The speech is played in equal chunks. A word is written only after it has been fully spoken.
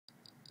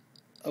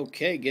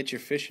Okay, get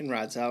your fishing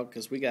rods out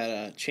because we got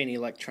a Chaney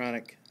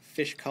electronic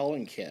fish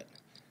culling kit.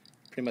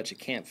 Pretty much a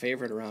camp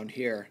favorite around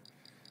here,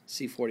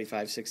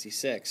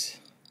 C4566.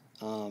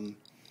 The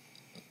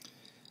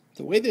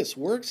way this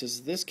works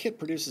is this kit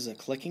produces a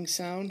clicking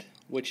sound,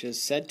 which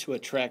is said to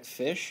attract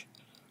fish.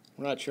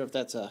 We're not sure if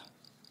that's a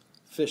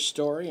fish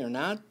story or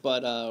not,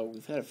 but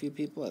we've had a few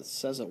people that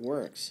says it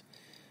works.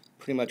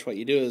 Pretty much what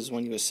you do is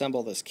when you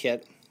assemble this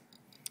kit,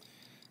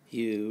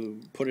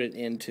 you put it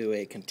into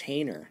a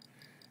container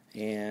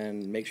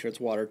and make sure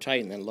it's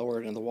watertight, and then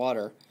lower it in the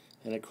water,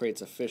 and it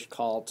creates a fish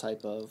call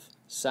type of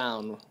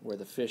sound where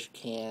the fish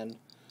can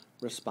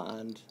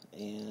respond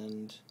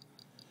and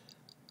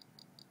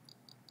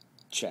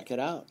check it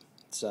out.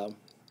 So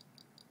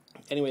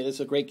anyway, this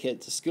is a great kit.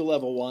 It's a skill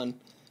level 1,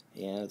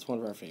 and it's one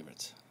of our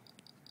favorites.